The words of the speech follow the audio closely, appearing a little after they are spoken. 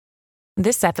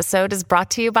This episode is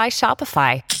brought to you by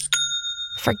Shopify.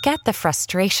 Forget the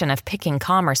frustration of picking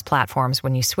commerce platforms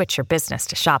when you switch your business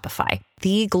to Shopify,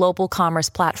 the global commerce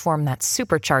platform that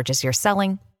supercharges your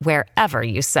selling wherever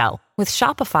you sell. With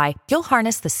Shopify, you'll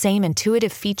harness the same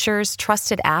intuitive features,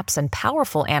 trusted apps, and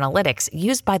powerful analytics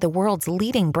used by the world's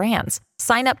leading brands.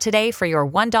 Sign up today for your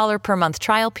 $1 per month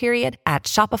trial period at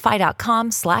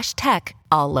shopify.com/tech,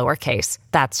 all lowercase.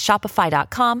 That's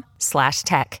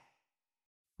shopify.com/tech.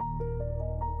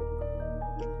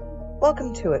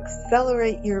 Welcome to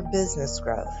Accelerate Your Business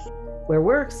Growth, where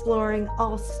we're exploring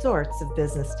all sorts of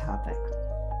business topics.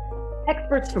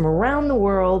 Experts from around the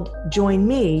world join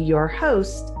me, your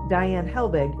host, Diane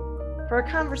Helbig, for a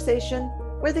conversation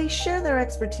where they share their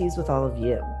expertise with all of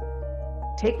you.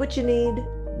 Take what you need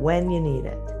when you need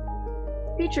it.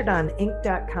 Featured on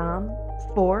Inc.com,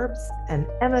 Forbes, and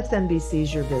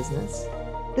MSNBC's Your Business,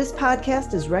 this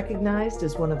podcast is recognized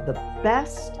as one of the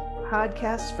best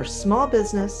podcasts for small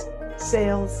business,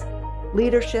 sales,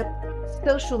 leadership,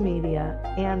 social media,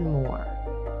 and more.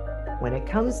 When it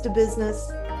comes to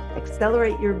business,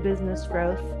 Accelerate Your Business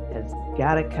Growth has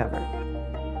got it covered.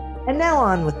 And now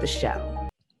on with the show.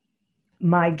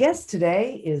 My guest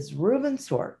today is Ruben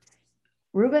Swartz.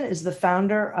 Ruben is the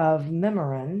founder of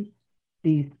Mimiran,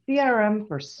 the CRM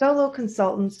for solo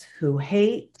consultants who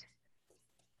hate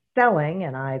selling,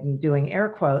 and I'm doing air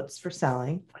quotes for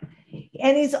selling.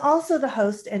 And he's also the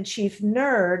host and chief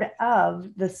nerd of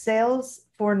the Sales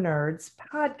for Nerds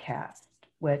podcast,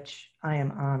 which I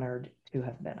am honored to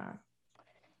have been on.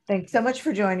 Thanks so much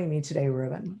for joining me today,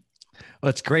 Ruben. Well,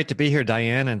 it's great to be here,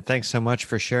 Diane, and thanks so much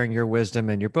for sharing your wisdom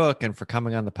in your book and for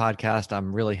coming on the podcast.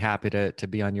 I'm really happy to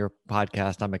be on your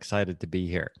podcast. I'm excited to be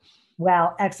here.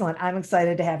 Well, excellent. I'm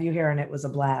excited to have you here, and it was a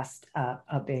blast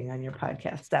of being on your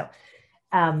podcast. So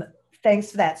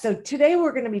thanks for that. So today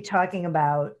we're going to be talking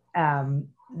about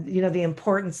the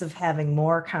importance of having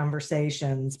more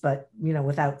conversations, but,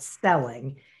 without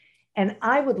selling. And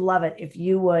I would love it if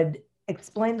you would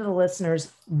explain to the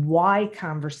listeners why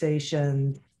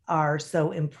conversations are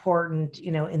so important,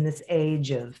 in this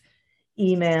age of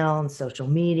email and social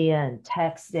media and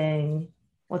texting.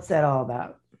 What's that all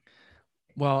about?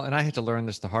 Well, and I had to learn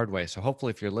this the hard way. So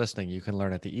hopefully if you're listening, you can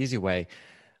learn it the easy way.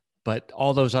 But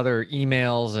all those other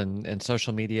emails and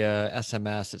social media,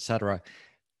 SMS, et cetera,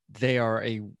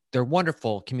 they're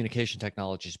wonderful communication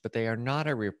technologies, but they are not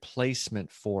a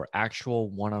replacement for actual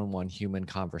one-on-one human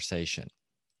conversation.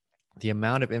 The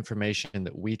amount of information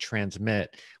that we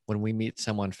transmit when we meet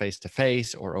someone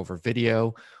face-to-face or over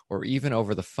video or even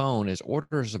over the phone is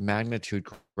orders of magnitude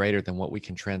greater than what we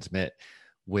can transmit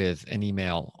with an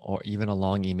email or even a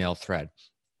long email thread.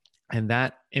 And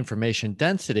that information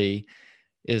density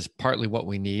is partly what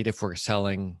we need if we're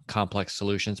selling complex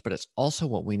solutions, but it's also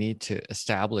what we need to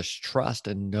establish trust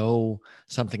and know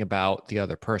something about the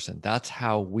other person. That's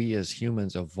how we as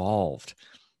humans evolved.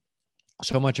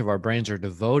 So much of our brains are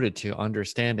devoted to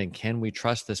understanding, can we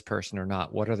trust this person or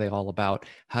not? What are they all about?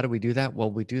 How do we do that?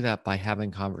 Well, we do that by having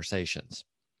conversations.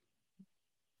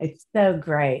 It's so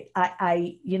great.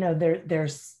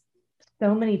 There's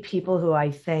so many people who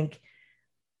I think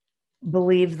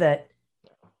believe that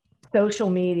social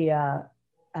media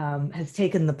has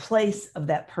taken the place of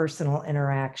that personal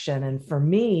interaction. And for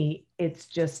me, it's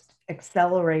just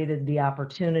accelerated the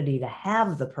opportunity to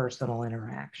have the personal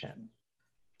interaction.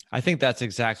 I think that's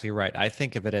exactly right. I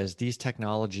think of it as these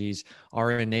technologies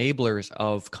are enablers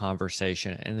of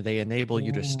conversation, and they enable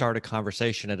you to start a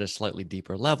conversation at a slightly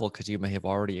deeper level because you may have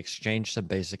already exchanged some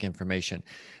basic information,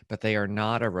 but they are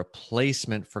not a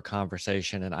replacement for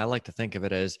conversation. And I like to think of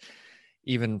it as,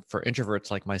 even for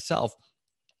introverts like myself,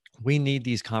 we need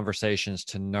these conversations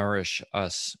to nourish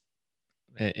us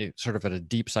sort of at a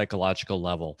deep psychological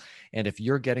level. And if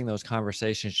you're getting those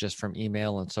conversations just from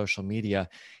email and social media,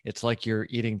 it's like you're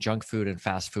eating junk food and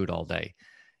fast food all day.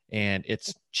 And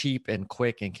it's cheap and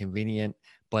quick and convenient,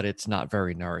 but it's not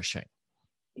very nourishing.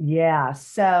 Yeah.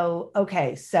 So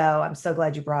I'm so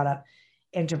glad you brought up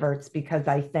introverts, because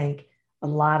I think a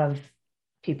lot of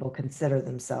people consider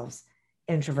themselves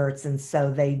introverts, and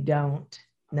so they don't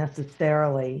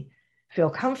necessarily feel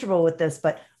comfortable with this.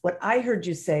 But what I heard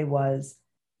you say was,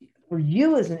 for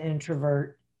you as an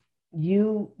introvert,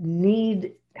 you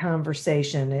need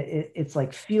conversation. It's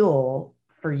like fuel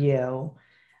for you.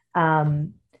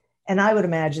 And I would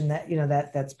imagine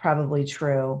that, that's probably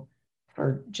true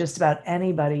for just about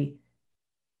anybody.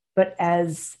 But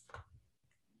as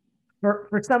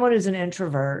for someone who's an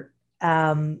introvert,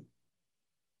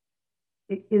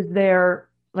 is there,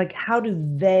 like, how do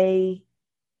they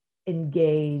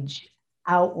engage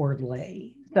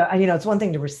outwardly? So, it's one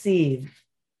thing to receive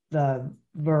the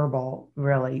verbal,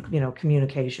 really,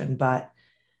 communication. But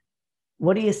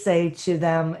what do you say to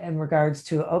them in regards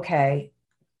to, okay,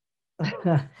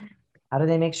 how do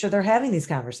they make sure they're having these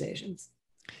conversations?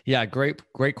 Yeah, great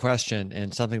question.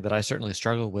 And something that I certainly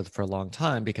struggled with for a long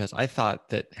time, because I thought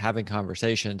that having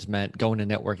conversations meant going to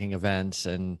networking events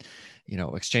and,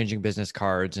 exchanging business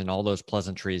cards and all those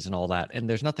pleasantries and all that. And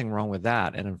there's nothing wrong with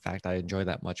that. And in fact, I enjoy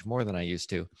that much more than I used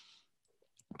to.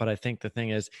 But I think the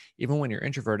thing is, even when you're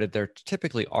introverted, there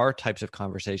typically are types of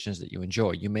conversations that you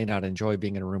enjoy. You may not enjoy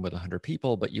being in a room with 100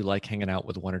 people, but you like hanging out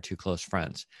with one or two close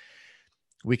friends.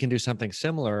 We can do something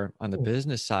similar on the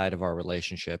business side of our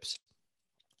relationships.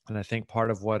 And I think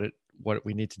part of what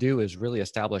we need to do is really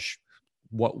establish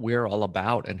what we're all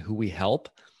about and who we help.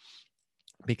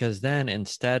 Because then,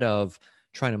 instead of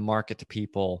trying to market to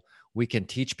people, we can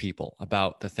teach people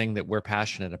about the thing that we're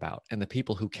passionate about. And the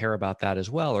people who care about that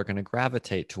as well are going to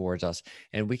gravitate towards us.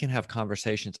 And we can have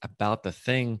conversations about the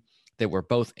thing that we're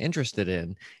both interested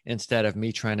in, instead of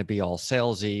me trying to be all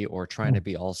salesy or trying to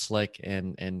be all slick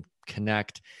and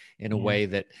connect in a way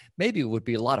that maybe would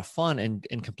be a lot of fun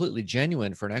and completely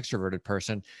genuine for an extroverted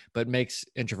person, but makes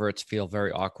introverts feel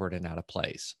very awkward and out of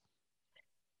place.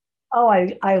 Oh,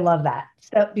 I love that.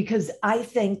 So, because I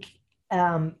think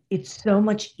it's so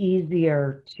much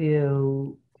easier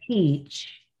to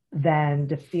teach than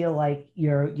to feel like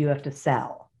you have to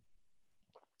sell.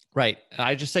 Right.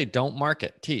 I just say, don't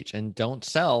market, teach, and don't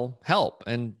sell, help,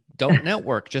 and don't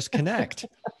network, just connect.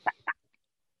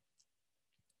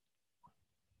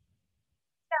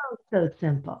 So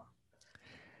simple.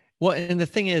 Well, and the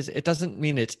thing is, it doesn't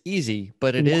mean it's easy,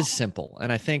 but it is simple. And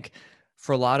I think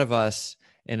for a lot of us,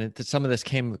 and some of this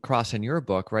came across in your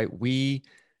book, right? We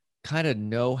kind of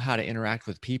know how to interact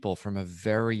with people from a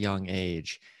very young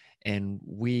age. And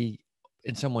we,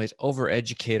 in some ways,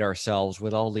 overeducate ourselves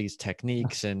with all these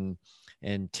techniques and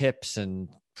tips and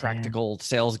practical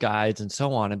sales guides and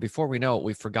so on. And before we know it,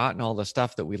 we've forgotten all the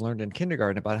stuff that we learned in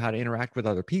kindergarten about how to interact with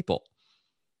other people.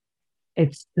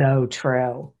 It's so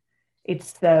true.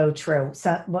 It's so true.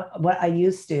 So what I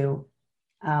used to,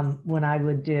 when I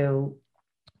would do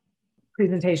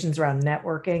presentations around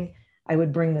networking, I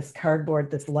would bring this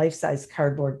life-size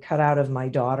cardboard cut out of my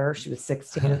daughter. She was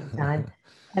 16 at the time.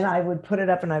 And I would put it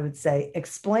up and I would say,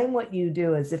 explain what you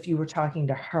do as if you were talking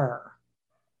to her.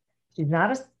 She's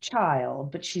not a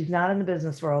child, but she's not in the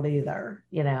business world either,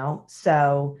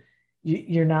 So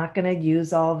you're not going to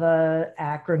use all the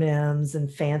acronyms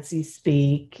and fancy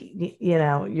speak.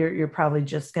 You're probably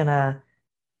just going to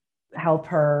help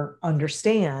her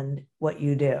understand what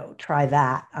you do. Try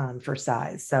that on for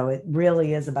size. So it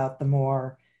really is about the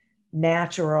more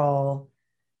natural,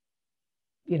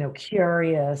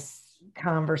 curious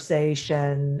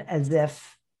conversation, as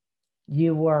if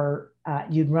you were,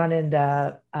 you'd run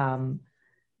into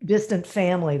distant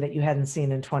family that you hadn't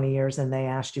seen in 20 years and they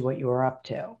asked you what you were up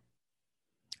to.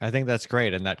 I think that's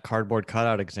great. And that cardboard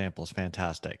cutout example is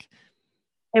fantastic.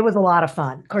 It was a lot of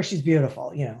fun. Of course, she's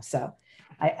beautiful, so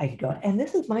I could go, and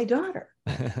this is my daughter.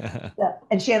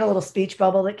 And she had a little speech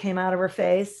bubble that came out of her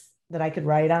face that I could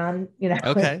write on,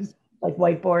 okay. like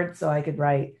whiteboard. So I could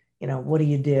write, what do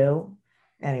you do?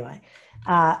 Anyway,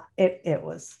 it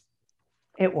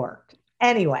worked.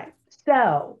 Anyway,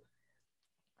 so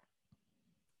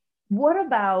what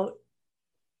about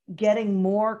getting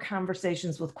more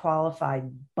conversations with qualified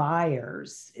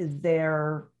buyers? Is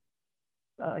there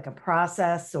like a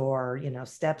process or,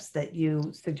 steps that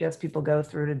you suggest people go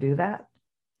through to do that?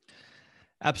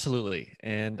 Absolutely.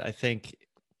 And I think,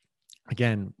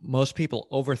 again, most people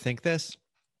overthink this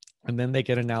and then they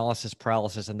get analysis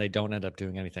paralysis and they don't end up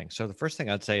doing anything. So the first thing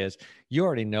I'd say is, you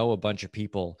already know a bunch of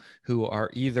people who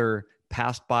are either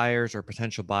past buyers or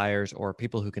potential buyers, or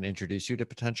people who can introduce you to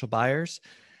potential buyers.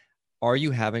 Are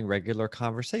you having regular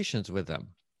conversations with them?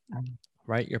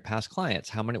 Right? Your past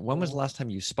clients. When was the last time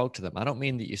you spoke to them? I don't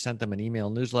mean that you sent them an email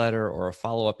newsletter or a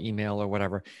follow-up email or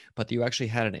whatever, but that you actually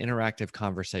had an interactive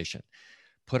conversation.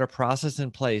 Put a process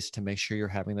in place to make sure you're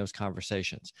having those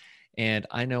conversations. And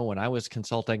I know when I was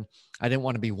consulting, I didn't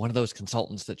want to be one of those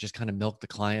consultants that just kind of milked the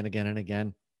client again and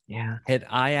again. Yeah. And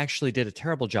I actually did a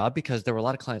terrible job, because there were a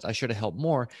lot of clients I should have helped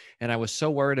more. And I was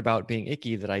so worried about being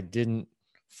icky that I didn't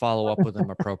follow up with them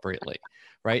appropriately,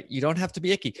 right? You don't have to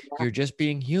be icky. You're just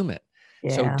being human.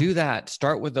 Yeah. So do that.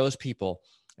 Start with those people.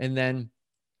 And then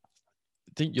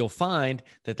you'll find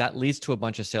that leads to a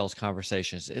bunch of sales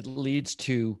conversations. It leads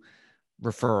to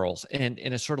referrals. And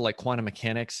it's sort of like quantum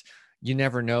mechanics. You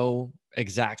never know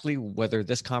exactly whether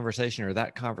this conversation or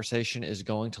that conversation is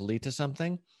going to lead to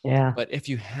something. Yeah. But if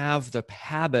you have the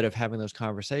habit of having those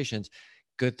conversations,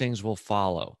 good things will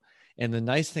follow. And the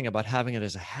nice thing about having it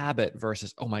as a habit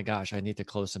versus, oh my gosh, I need to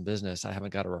close some business, I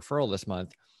haven't got a referral this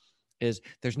month, is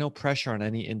there's no pressure on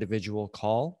any individual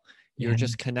call. You're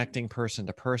just connecting person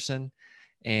to person.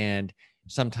 And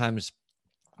sometimes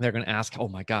they're going to ask, oh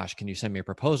my gosh, can you send me a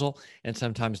proposal? And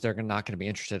sometimes they're not going to be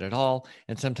interested at all.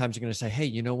 And sometimes you're going to say, hey,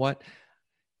 you know what?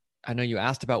 I know you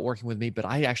asked about working with me, but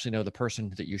I actually know the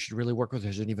person that you should really work with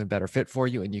is an even better fit for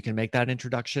you. And you can make that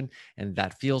introduction. And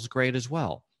that feels great as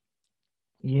well.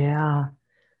 Yeah.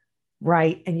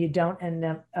 Right. And you don't end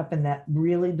up in that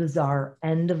really bizarre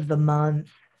end of the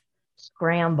month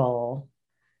scramble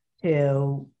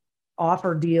to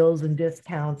offer deals and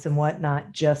discounts and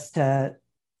whatnot just to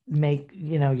make,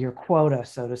 your quota,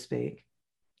 so to speak.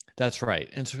 That's right.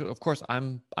 And so of course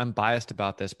I'm biased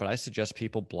about this, but I suggest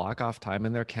people block off time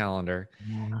in their calendar,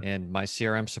 and my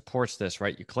CRM supports this,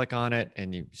 right? You click on it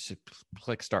and you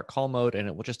click start call mode, and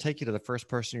it will just take you to the first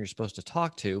person you're supposed to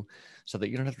talk to, so that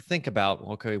you don't have to think about,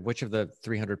 okay, which of the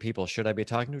 300 people should I be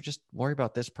talking to? Just worry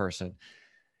about this person.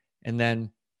 And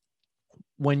then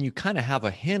when you kind of have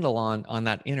a handle on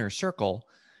that inner circle,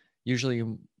 usually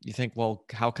you think, well,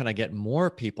 how can I get more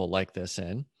people like this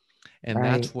in? And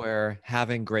that's where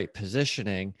having great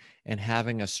positioning and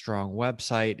having a strong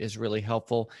website is really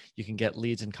helpful. You can get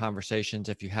leads and conversations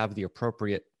if you have the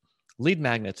appropriate lead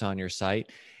magnets on your site.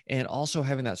 And also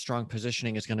having that strong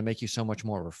positioning is going to make you so much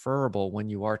more referable when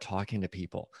you are talking to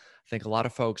people. I think a lot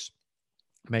of folks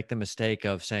make the mistake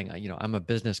of saying, I'm a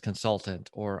business consultant,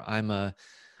 or I'm an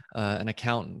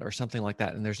accountant or something like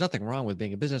that. And there's nothing wrong with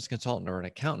being a business consultant or an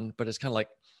accountant, but it's kind of like,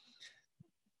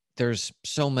 there's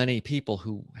so many people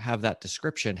who have that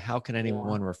description. How can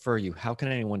anyone refer you? How can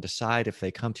anyone decide if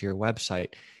they come to your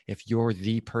website, if you're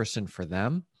the person for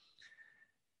them?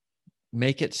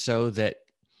 Make it so that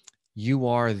you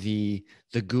are the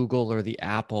Google or the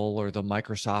Apple or the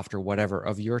Microsoft or whatever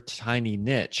of your tiny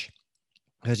niche,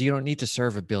 because you don't need to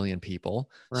serve a billion people.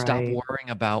 Stop worrying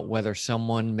about whether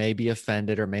someone may be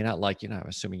offended or may not like you. I'm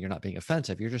assuming you're not being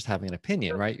offensive. You're just having an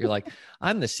opinion, right? You're like,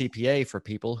 I'm the CPA for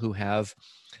people who have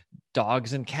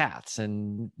dogs and cats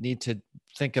and need to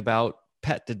think about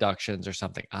pet deductions or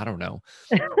something. I don't know.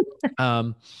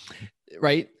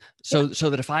 Right. So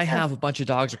that if I have a bunch of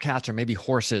dogs or cats or maybe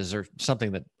horses or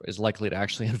something that is likely to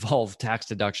actually involve tax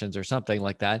deductions or something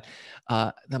like that,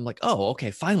 I'm like, oh,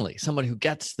 okay, finally, somebody who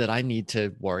gets that I need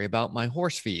to worry about my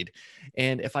horse feed.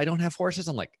 And if I don't have horses,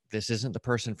 I'm like, this isn't the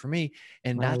person for me.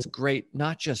 And that's great,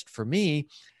 not just for me,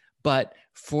 but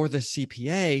for the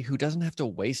CPA who doesn't have to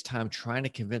waste time trying to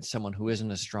convince someone who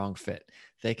isn't a strong fit.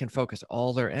 They can focus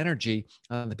all their energy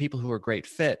on the people who are great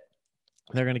fit.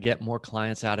 They're going to get more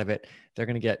clients out of it. They're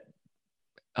going to get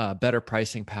better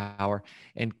pricing power.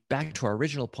 And back to our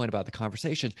original point about the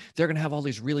conversation, they're going to have all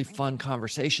these really fun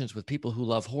conversations with people who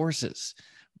love horses,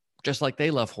 just like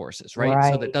they love horses,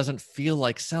 right? So that doesn't feel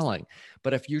like selling.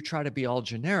 But if you try to be all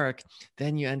generic,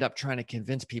 then you end up trying to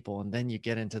convince people, and then you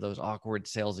get into those awkward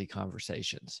salesy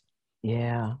conversations.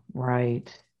 Yeah,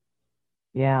 right.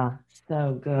 Yeah,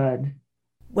 so good.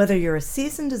 Whether you're a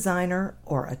seasoned designer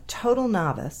or a total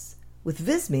novice, with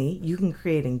Visme, you can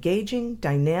create engaging,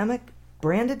 dynamic,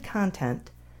 branded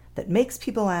content that makes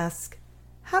people ask,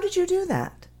 how did you do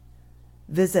that?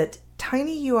 Visit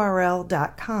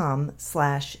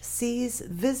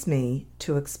tinyurl.com/seesvisme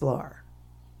to explore.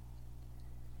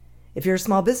 If you're a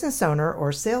small business owner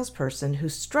or salesperson who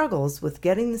struggles with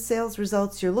getting the sales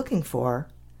results you're looking for,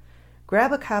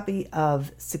 grab a copy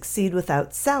of Succeed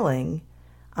Without Selling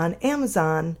on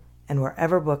Amazon and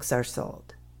wherever books are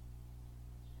sold.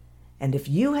 And if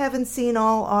you haven't seen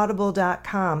all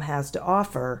Audible.com has to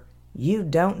offer, you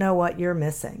don't know what you're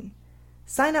missing.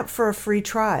 Sign up for a free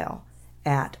trial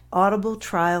at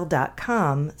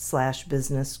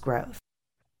audibletrial.com/businessgrowth.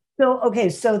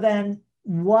 So then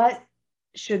what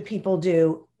should people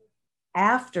do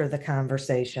after the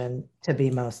conversation to be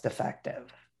most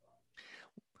effective?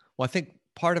 Well, I think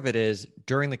part of it is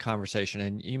during the conversation,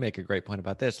 and you make a great point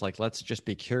about this, like, let's just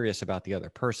be curious about the other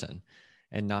person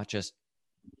and not just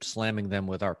slamming them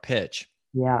with our pitch.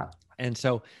 Yeah. And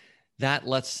so that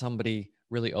lets somebody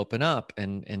really open up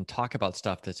and talk about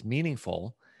stuff that's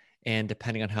meaningful. And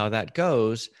depending on how that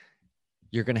goes,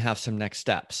 you're going to have some next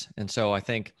steps. And so I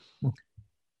think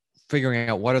figuring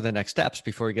out what are the next steps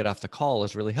before you get off the call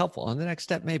is really helpful. And the next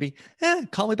step may be,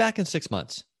 call me back in 6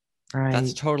 months. Right.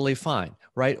 That's totally fine,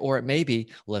 right? Or it may be,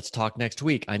 let's talk next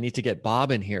week. I need to get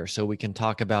Bob in here so we can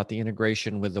talk about the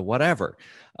integration with the whatever.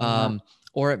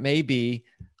 Or it may be,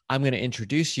 I'm going to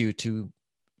introduce you to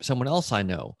someone else I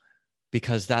know,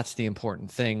 because that's the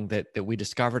important thing that we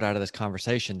discovered out of this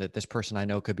conversation, that this person I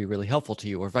know could be really helpful to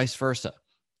you, or vice versa.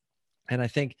 And I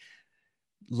think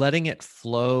letting it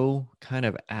flow kind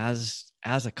of as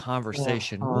a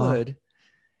conversation would.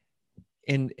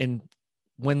 And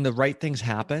when the right things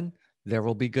happen, there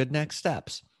will be good next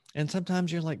steps. And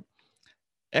sometimes you're like,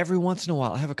 every once in a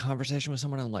while, I have a conversation with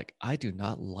someone. I'm like, I do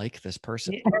not like this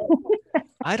person.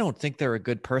 I don't think they're a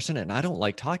good person, and I don't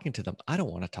like talking to them. I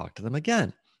don't want to talk to them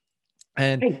again.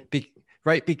 And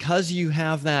because you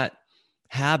have that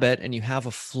habit and you have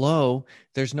a flow,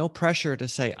 there's no pressure to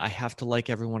say, I have to like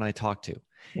everyone I talk to.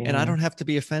 Yeah. And I don't have to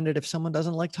be offended if someone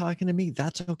doesn't like talking to me.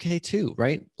 That's okay too,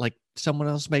 right? Like someone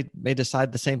else may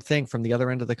decide the same thing from the other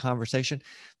end of the conversation.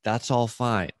 That's all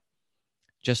fine.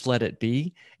 Just let it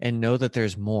be and know that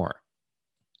there's more.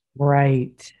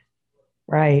 Right.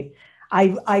 Right.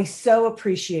 I so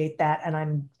appreciate that. And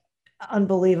I'm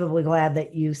unbelievably glad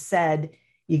that you said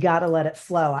you got to let it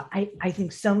flow. I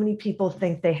think so many people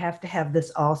think they have to have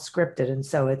this all scripted. And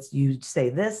so it's you say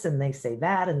this and they say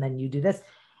that, and then you do this.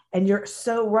 And you're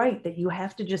so right that you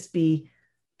have to just be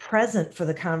present for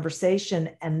the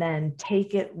conversation and then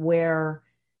take it where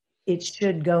it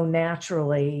should go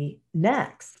naturally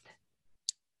next.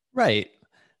 Right.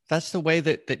 That's the way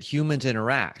that humans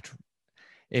interact.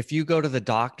 If you go to the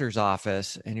doctor's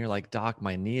office and you're like, Doc,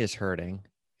 my knee is hurting,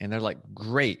 and they're like,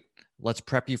 great, let's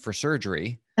prep you for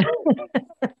surgery.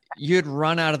 You'd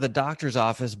run out of the doctor's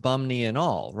office, bum knee and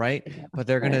all, right? But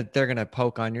they're gonna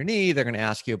poke on your knee. They're gonna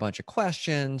ask you a bunch of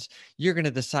questions. You're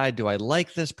gonna decide, do I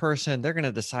like this person? They're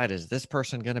gonna decide, is this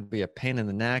person gonna be a pain in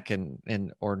the neck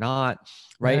and or not,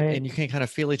 right? And you can kind of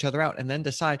feel each other out, and then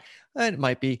decide. It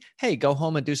might be, hey, go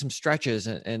home and do some stretches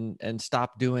and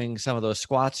stop doing some of those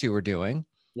squats you were doing.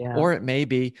 Yeah. Or it may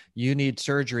be you need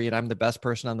surgery, and I'm the best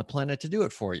person on the planet to do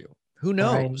it for you. Who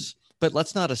knows? Right. But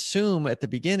let's not assume at the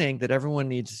beginning that everyone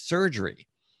needs surgery.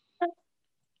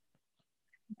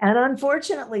 And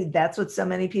unfortunately, that's what so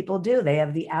many people do. They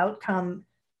have the outcome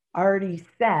already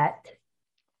set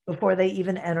before they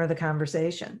even enter the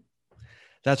conversation.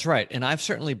 That's right. And I've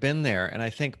certainly been there. And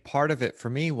I think part of it for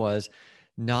me was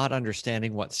not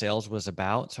understanding what sales was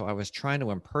about. So I was trying to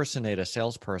impersonate a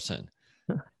salesperson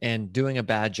and doing a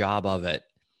bad job of it.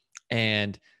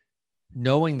 And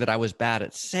knowing that I was bad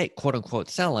at quote unquote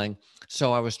selling.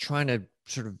 So I was trying to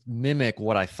sort of mimic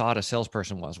what I thought a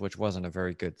salesperson was, which wasn't a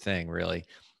very good thing, really.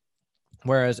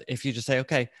 Whereas if you just say,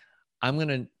 okay, I'm going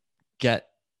to get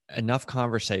enough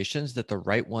conversations that the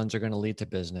right ones are going to lead to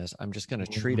business. I'm just going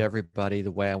to treat everybody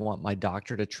the way I want my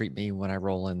doctor to treat me when I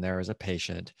roll in there as a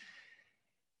patient.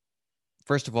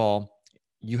 First of all,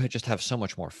 you just have so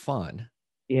much more fun.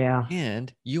 Yeah.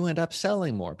 And you end up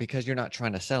selling more because you're not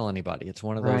trying to sell anybody. It's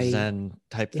one of those Zen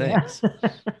type things.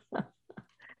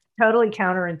 Totally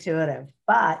counterintuitive,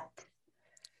 but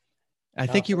I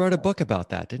think you wrote a book about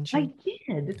that, didn't you? I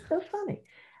did. It's so funny.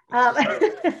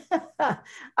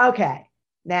 Okay.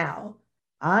 Now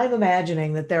I'm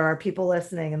imagining that there are people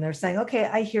listening and they're saying, okay,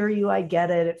 I hear you. I get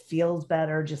it. It feels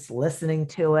better just listening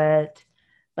to it,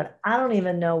 but I don't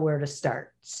even know where to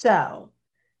start. So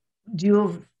do you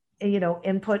have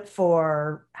input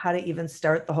for how to even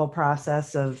start the whole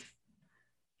process of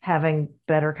having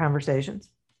better conversations?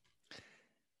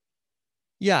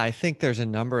 Yeah, I think there's a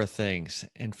number of things.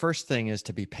 And first thing is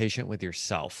to be patient with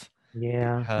yourself.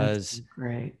 Yeah. Because,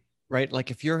 great. Right.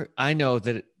 Like I know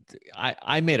that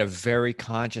I made a very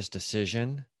conscious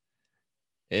decision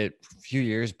a few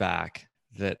years back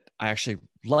that I actually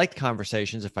liked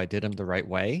conversations if I did them the right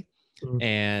way.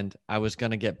 And I was going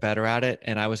to get better at it.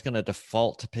 And I was going to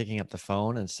default to picking up the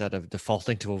phone instead of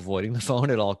defaulting to avoiding the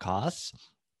phone at all costs.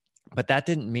 But that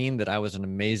didn't mean that I was an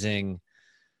amazing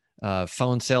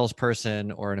phone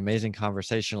salesperson or an amazing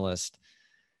conversationalist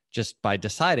just by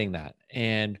deciding that.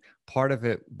 And part of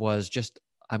it was just,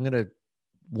 I'm going to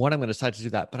decide to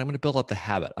do that, but I'm going to build up the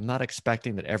habit. I'm not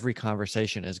expecting that every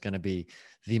conversation is going to be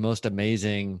the most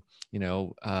amazing,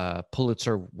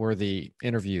 Pulitzer-worthy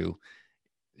interview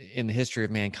in the history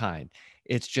of mankind.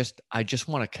 It's just, I just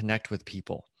want to connect with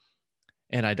people.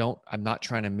 And I'm not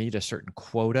trying to meet a certain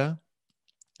quota.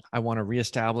 I want to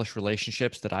reestablish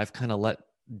relationships that I've kind of let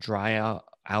dry out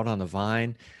on the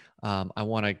vine. I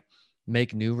want to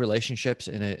make new relationships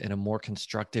in a more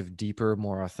constructive, deeper,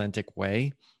 more authentic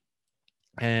way.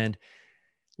 And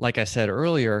like I said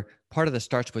earlier, part of this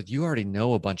starts with, you already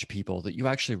know a bunch of people that you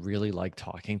actually really like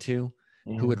talking to,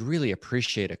 who would really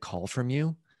appreciate a call from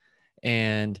you.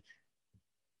 And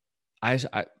I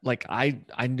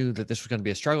knew that this was going to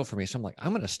be a struggle for me. So I'm like,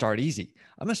 I'm going to start easy.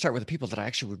 I'm going to start with the people that I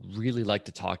actually would really like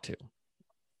to talk to.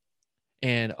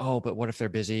 And, but what if they're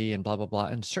busy and blah, blah, blah.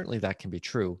 And certainly that can be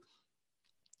true.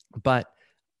 But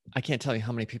I can't tell you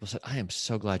how many people said, I am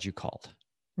so glad you called.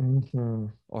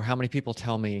 Or how many people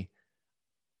tell me,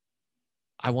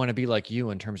 I want to be like you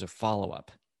in terms of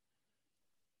follow-up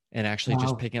and actually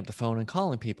just picking up the phone and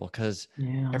calling people, because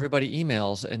everybody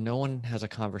emails and no one has a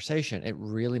conversation. It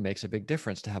really makes a big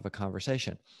difference to have a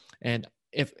conversation. And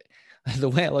if the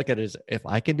way I look at it is, if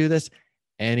I can do this,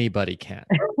 anybody can.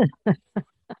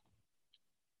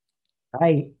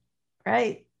 Right.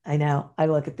 Right. I know. I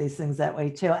look at these things that way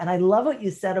too. And I love what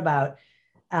you said about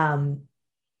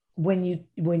when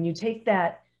you take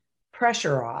that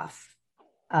pressure off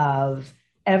of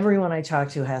everyone I talk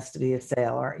to has to be a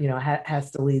sale, or,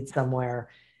 has to lead somewhere,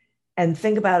 and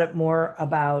think about it more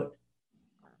about,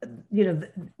 the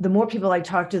more people I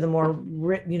talk to, the more,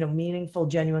 meaningful,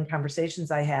 genuine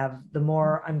conversations I have, the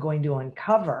more I'm going to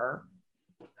uncover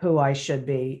who I should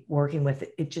be working with.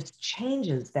 It just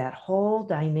changes that whole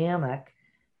dynamic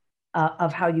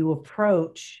of how you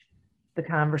approach the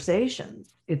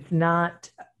conversations. It's not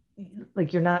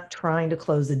like you're not trying to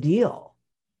close a deal.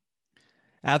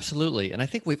 Absolutely. And I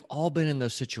think we've all been in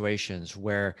those situations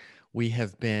where we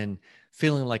have been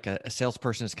feeling like a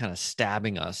salesperson is kind of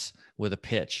stabbing us with a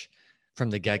pitch from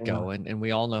the get-go. And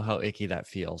we all know how icky that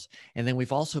feels. And then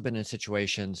we've also been in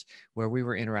situations where we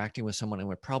were interacting with someone and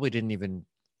we probably didn't even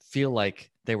feel like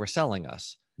they were selling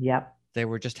us. Yep. They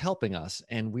were just helping us,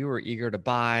 and we were eager to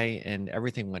buy, and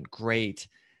everything went great.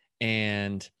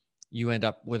 And you end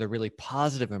up with a really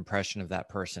positive impression of that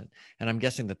person. And I'm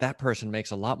guessing that person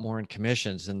makes a lot more in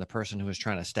commissions than the person who is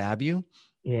trying to stab you.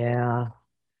 Yeah.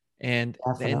 And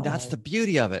that's the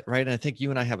beauty of it, right? And I think you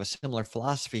and I have a similar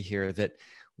philosophy here, that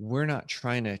we're not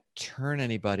trying to turn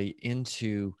anybody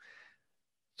into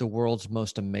the world's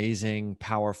most amazing,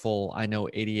 powerful, I know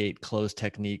 88 close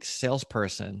techniques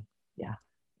salesperson. Yeah.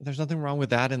 There's nothing wrong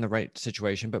with that in the right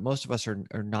situation, but most of us are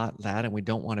not that, and we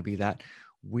don't want to be that.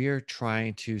 We're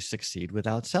trying to succeed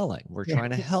without selling. We're trying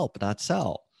to help, not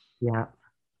sell. Yeah.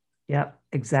 Yep,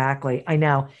 exactly. I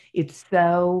know. It's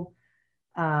so,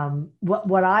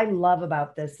 what I love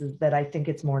about this is that I think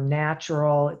it's more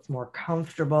natural, it's more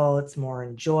comfortable, it's more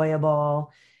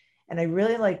enjoyable. And I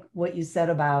really like what you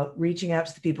said about reaching out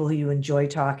to the people who you enjoy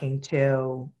talking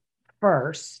to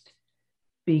first,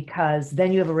 because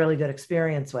then you have a really good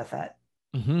experience with it.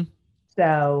 Mm-hmm.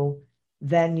 So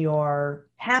then you're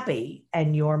happy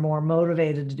and you're more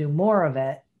motivated to do more of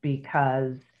it,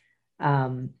 because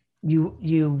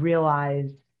you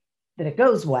realize that it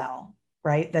goes well,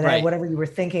 right? That whatever you were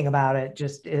thinking about it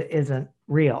just isn't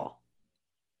real.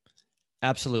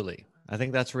 Absolutely. I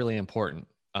think that's really important.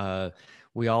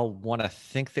 We all want to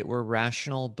think that we're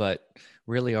rational, but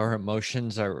really our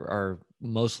emotions are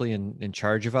mostly in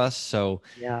charge of us. So,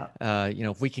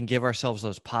 if we can give ourselves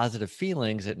those positive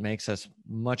feelings, it makes us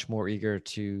much more eager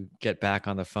to get back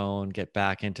on the phone, get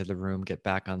back into the room, get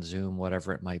back on Zoom,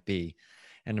 whatever it might be.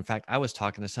 And in fact, I was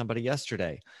talking to somebody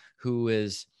yesterday who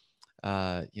is,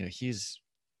 he's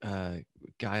a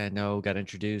guy I know, got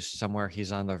introduced somewhere.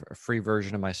 He's on the free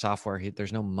version of my software.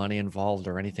 There's no money involved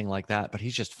or anything like that, but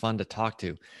he's just fun to talk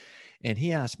to. And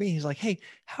he asked me, he's like, "Hey,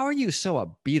 how are you so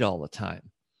upbeat all the time?"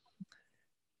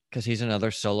 Because he's another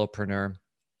solopreneur.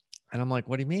 And I'm like,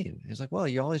 "What do you mean?" He's like, "Well,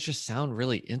 you always just sound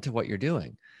really into what you're doing."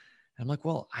 And I'm like,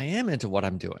 "Well, I am into what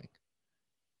I'm doing.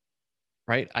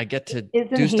 Right? I get to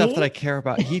do stuff that I care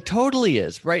about." He totally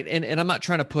is. Right. And I'm not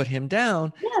trying to put him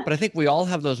down, but I think we all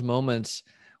have those moments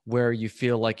where you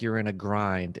feel like you're in a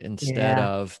grind instead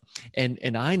of,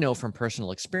 and I know from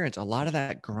personal experience, a lot of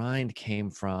that grind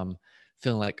came from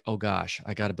feeling like, oh gosh,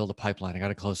 I got to build a pipeline. I got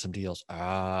to close some deals.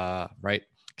 Right.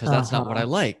 Because that's not what I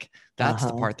like. That's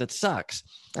the part that sucks.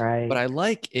 Right. What I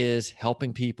like is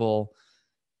helping people,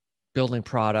 building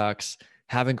products,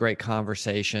 having great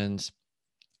conversations.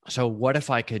 So what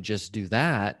if I could just do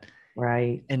that,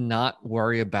 right, and not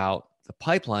worry about the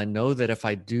pipeline? Know that if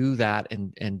I do that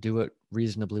and do it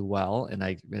reasonably well, and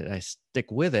I stick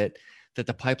with it, that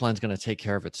the pipeline is going to take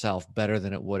care of itself better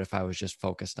than it would if I was just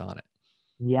focused on it.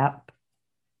 Yep.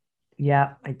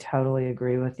 I totally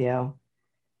agree with you.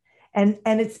 And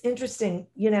it's interesting,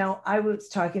 I was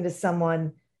talking to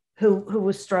someone who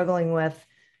was struggling with,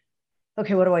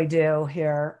 okay, what do I do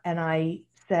here? And I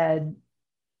said,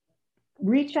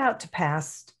 reach out to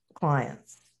past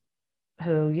clients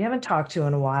who you haven't talked to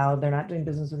in a while. They're not doing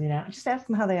business with you now. Just ask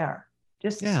them how they are.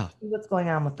 Just see what's going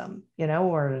on with them.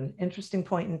 We're at an interesting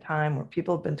point in time where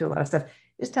people have been through a lot of stuff.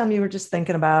 Just tell them you were just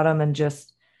thinking about them and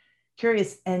just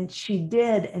curious. And she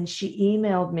did. And she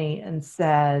emailed me and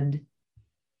said,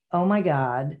 oh my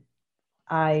God,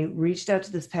 I reached out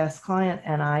to this past client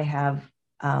and I have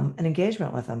an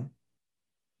engagement with them.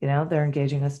 They're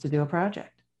engaging us to do a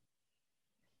project.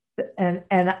 And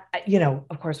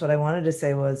of course, what I wanted to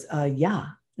say was, yeah,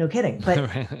 no kidding. But,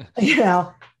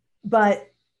 but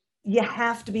you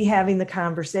have to be having the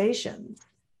conversations.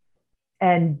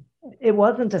 And it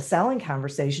wasn't a selling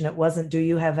conversation. It wasn't, do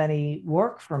you have any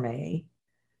work for me?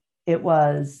 It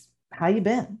was, how you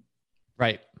been?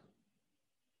 Right.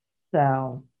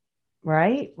 So,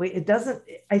 right. It doesn't,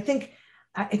 I think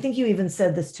you even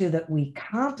said this too, that we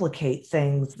complicate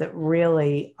things that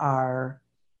really are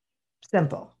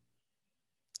simple.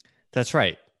 That's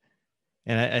right.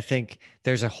 And I think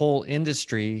there's a whole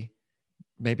industry,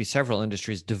 maybe several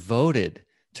industries, devoted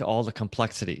to all the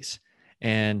complexities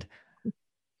and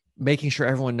making sure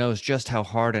everyone knows just how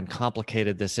hard and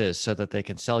complicated this is so that they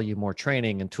can sell you more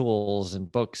training and tools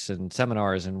and books and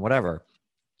seminars and whatever.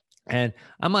 And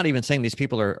I'm not even saying these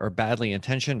people are badly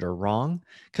intentioned or wrong,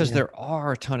 because there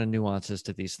are a ton of nuances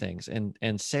to these things.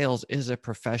 And sales is a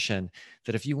profession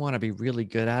that if you want to be really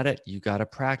good at it, you got to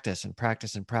practice and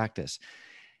practice and practice.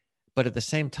 But at the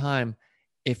same time,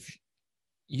 if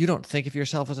you don't think of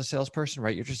yourself as a salesperson,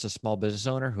 right? You're just a small business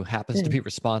owner who happens to be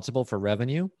responsible for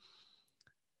revenue,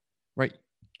 right?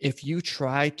 If you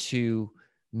try to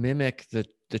mimic the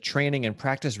training and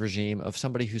practice regime of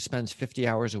somebody who spends 50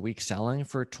 hours a week selling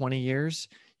for 20 years,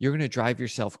 you're going to drive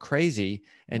yourself crazy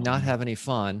and not have any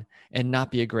fun and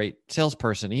not be a great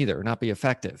salesperson either, not be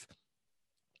effective.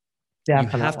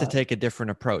 Definitely. You have to take a different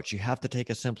approach. You have to take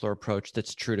a simpler approach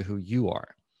that's true to who you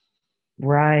are.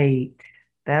 Right.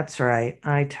 That's right.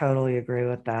 I totally agree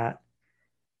with that.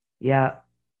 Yeah.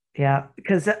 Yeah.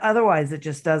 Because otherwise it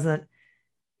just doesn't,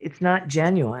 it's not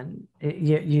genuine.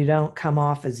 You don't come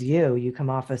off as you come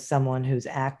off as someone who's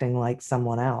acting like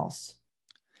someone else.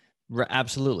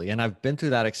 Absolutely. And I've been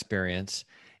through that experience,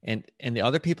 and the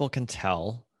other people can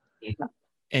tell,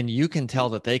 and you can tell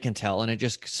that they can tell, and it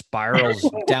just spirals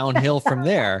downhill from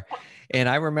there. And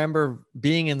I remember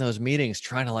being in those meetings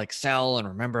trying to like sell and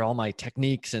remember all my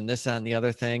techniques and this, that, and the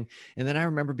other thing. And then I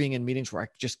remember being in meetings where I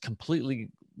just completely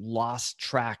lost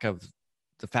track of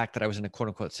the fact that I was in a quote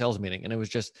unquote sales meeting. And it was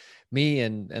just me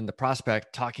and the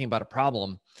prospect talking about a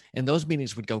problem. And those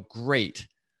meetings would go great.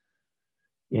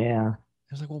 Yeah.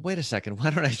 I was like, well, wait a second.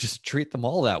 Why don't I just treat them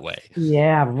all that way?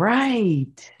 Yeah.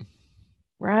 Right.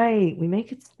 Right. We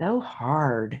make it so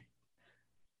hard.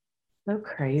 So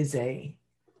crazy.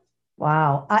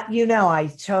 Wow.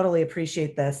 I totally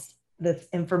appreciate this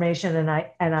information,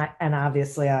 and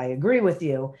obviously I agree with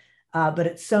you. But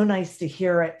it's so nice to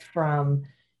hear it from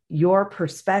your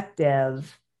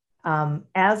perspective,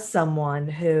 as someone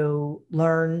who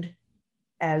learned,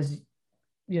 as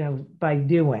by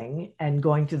doing and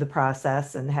going through the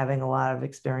process and having a lot of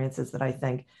experiences that I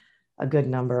think a good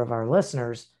number of our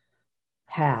listeners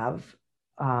have,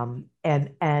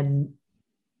 and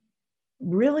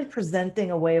really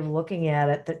presenting a way of looking at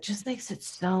it that just makes it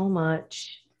so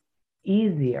much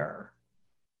easier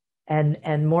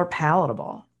and more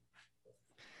palatable.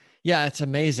 Yeah, it's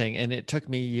amazing. And it took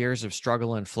me years of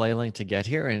struggle and flailing to get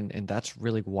here. And that's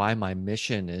really why my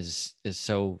mission is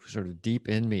so sort of deep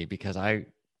in me, because I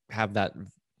have that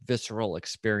visceral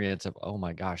experience of, oh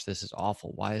my gosh, this is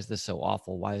awful. Why is this so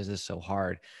awful? Why is this so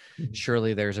hard? Mm-hmm.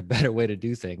 Surely there's a better way to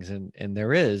do things. And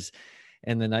there is.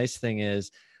 And the nice thing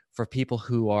is, for people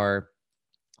who are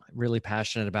really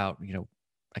passionate about,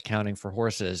 accounting for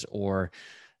horses or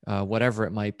whatever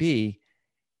it might be,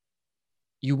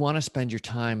 you want to spend your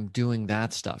time doing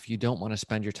that stuff. You don't want to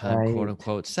spend your time, right, quote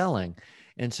unquote, selling.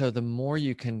 And so the more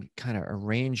you can kind of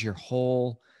arrange your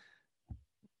whole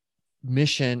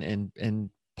mission and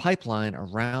pipeline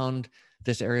around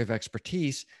this area of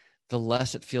expertise, the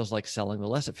less it feels like selling, the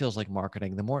less it feels like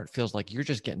marketing, the more it feels like you're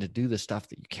just getting to do the stuff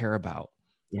that you care about.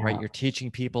 Yeah. Right? You're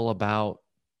teaching people about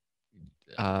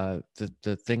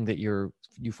the thing that you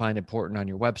find important on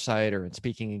your website or in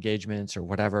speaking engagements or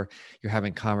whatever. You're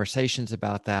having conversations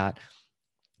about that.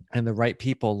 And the right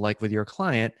people, like with your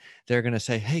client, they're going to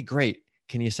say, hey, great.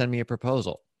 Can you send me a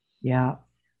proposal? Yeah.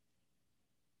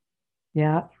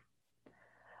 Yeah.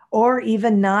 Or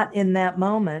even not in that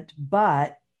moment,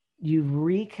 but you've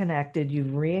reconnected,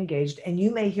 you've re-engaged, and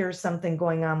you may hear something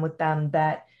going on with them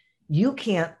that you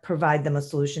can't provide them a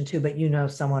solution to,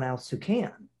 but someone else who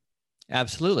can.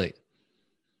 Absolutely.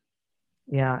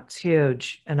 Yeah, it's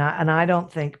huge. And I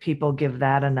don't think people give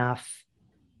that enough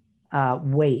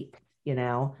weight,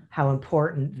 how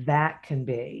important that can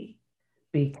be,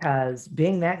 because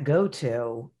being that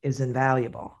go-to is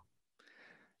invaluable.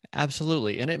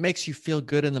 Absolutely. And it makes you feel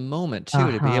good in the moment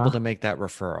too, to be able to make that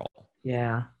referral.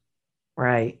 Yeah.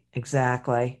 Right.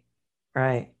 Exactly.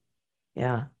 Right.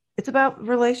 Yeah. It's about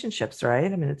relationships, right?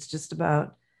 I mean, it's just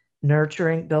about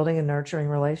building and nurturing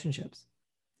relationships.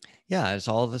 Yeah. It's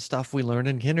all the stuff we learned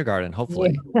in kindergarten,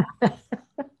 hopefully. Yeah.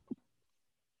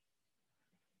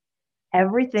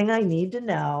 Everything I need to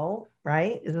know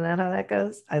right? Isn't that how that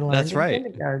goes? I learned That's right. in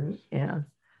kindergarten. Yeah.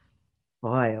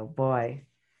 Boy, oh boy.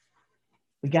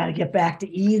 We got to get back to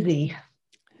easy.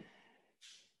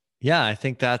 Yeah, I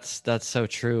think that's so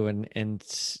true. And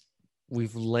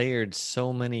we've layered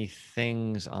so many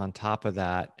things on top of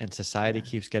that, and society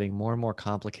keeps getting more and more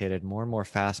complicated, more and more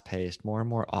fast-paced, more and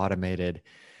more automated.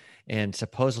 And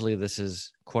supposedly this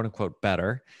is quote unquote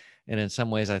better. And in some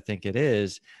ways I think it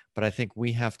is, but I think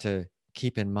we have to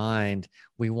keep in mind,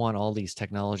 we want all these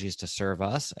technologies to serve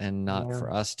us and not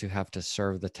for us to have to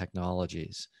serve the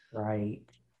technologies. Right.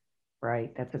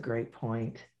 That's a great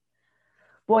point.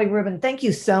 Boy, Ruben, thank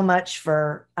you so much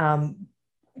for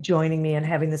joining me and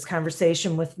having this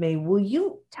conversation with me. Will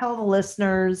you tell the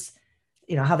listeners,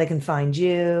 how they can find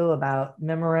you, about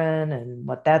Mimiran and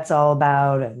what that's all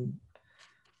about, and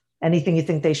anything you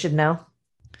think they should know?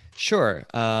 Sure.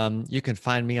 You can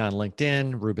find me on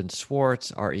LinkedIn, Ruben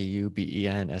Swartz,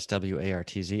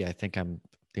 ReubenSwartz. I think I'm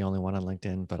the only one on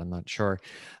LinkedIn, but I'm not sure.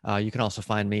 You can also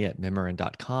find me at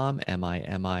Mimiran.com,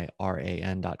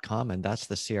 Mimiran.com. And that's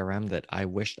the CRM that I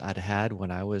wished I'd had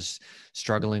when I was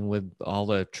struggling with all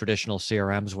the traditional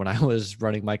CRMs when I was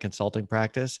running my consulting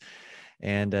practice.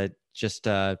 And just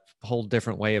a whole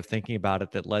different way of thinking about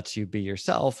it that lets you be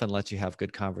yourself and lets you have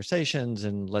good conversations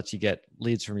and lets you get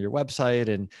leads from your website,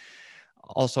 and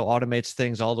also automates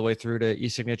things all the way through to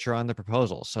e-signature on the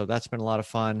proposal. So that's been a lot of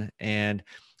fun. And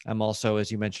I'm also,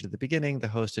 as you mentioned at the beginning, the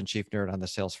host and chief nerd on the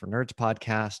Sales for Nerds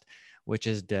podcast, which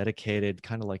is dedicated,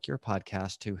 kind of like your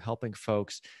podcast, to helping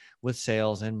folks with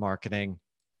sales and marketing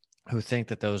who think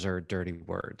that those are dirty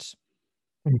words.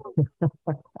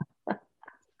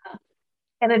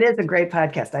 And it is a great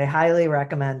podcast. I highly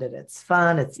recommend it. It's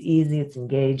fun, it's easy, it's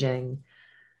engaging,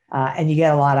 and you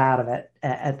get a lot out of it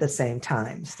at the same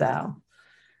time. So,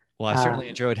 well, I certainly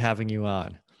enjoyed having you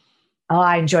on. Oh,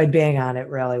 I enjoyed being on. It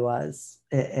really was.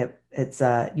 It's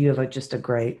you have just a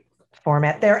great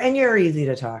format there, and you're easy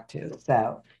to talk to.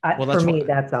 So for me,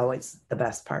 that's always the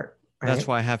best part. Right? That's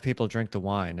why I have people drink the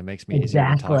wine. It makes me easier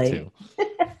to talk to.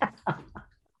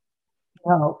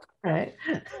 Oh, right.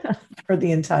 For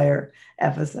the entire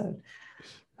episode.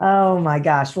 Oh my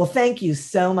gosh. Well, thank you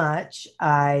so much.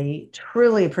 I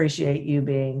truly appreciate you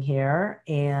being here.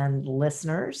 And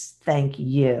listeners, thank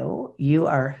you. You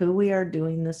are who we are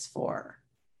doing this for.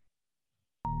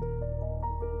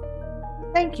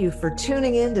 Thank you for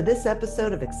tuning in to this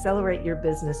episode of Accelerate Your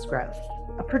Business Growth,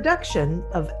 a production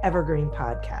of Evergreen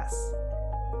Podcasts.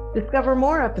 Discover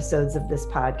more episodes of this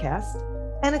podcast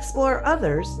and explore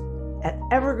others at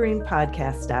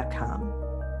evergreenpodcast.com.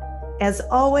 As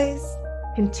always,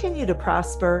 continue to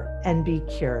prosper and be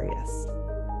curious.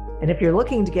 And if you're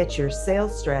looking to get your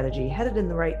sales strategy headed in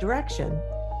the right direction,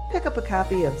 pick up a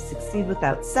copy of Succeed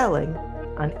Without Selling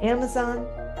on Amazon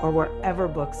or wherever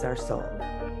books are sold.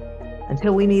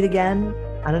 Until we meet again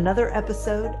on another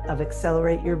episode of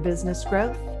Accelerate Your Business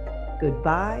Growth,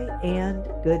 goodbye and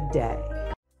good day.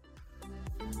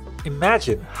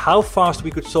 Imagine how fast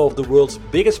we could solve the world's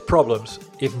biggest problems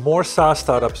if more SaaS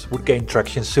startups would gain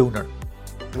traction sooner.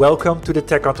 Welcome to the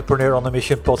Tech Entrepreneur on a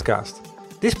Mission podcast.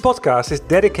 This podcast is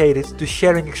dedicated to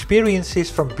sharing experiences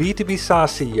from B2B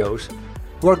SaaS CEOs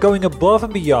who are going above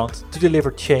and beyond to deliver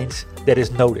change that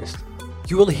is noticed.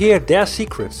 You will hear their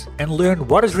secrets and learn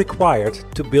what is required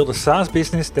to build a SaaS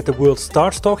business that the world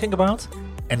starts talking about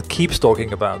and keeps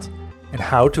talking about, and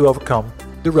how to overcome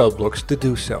the roadblocks to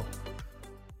do so.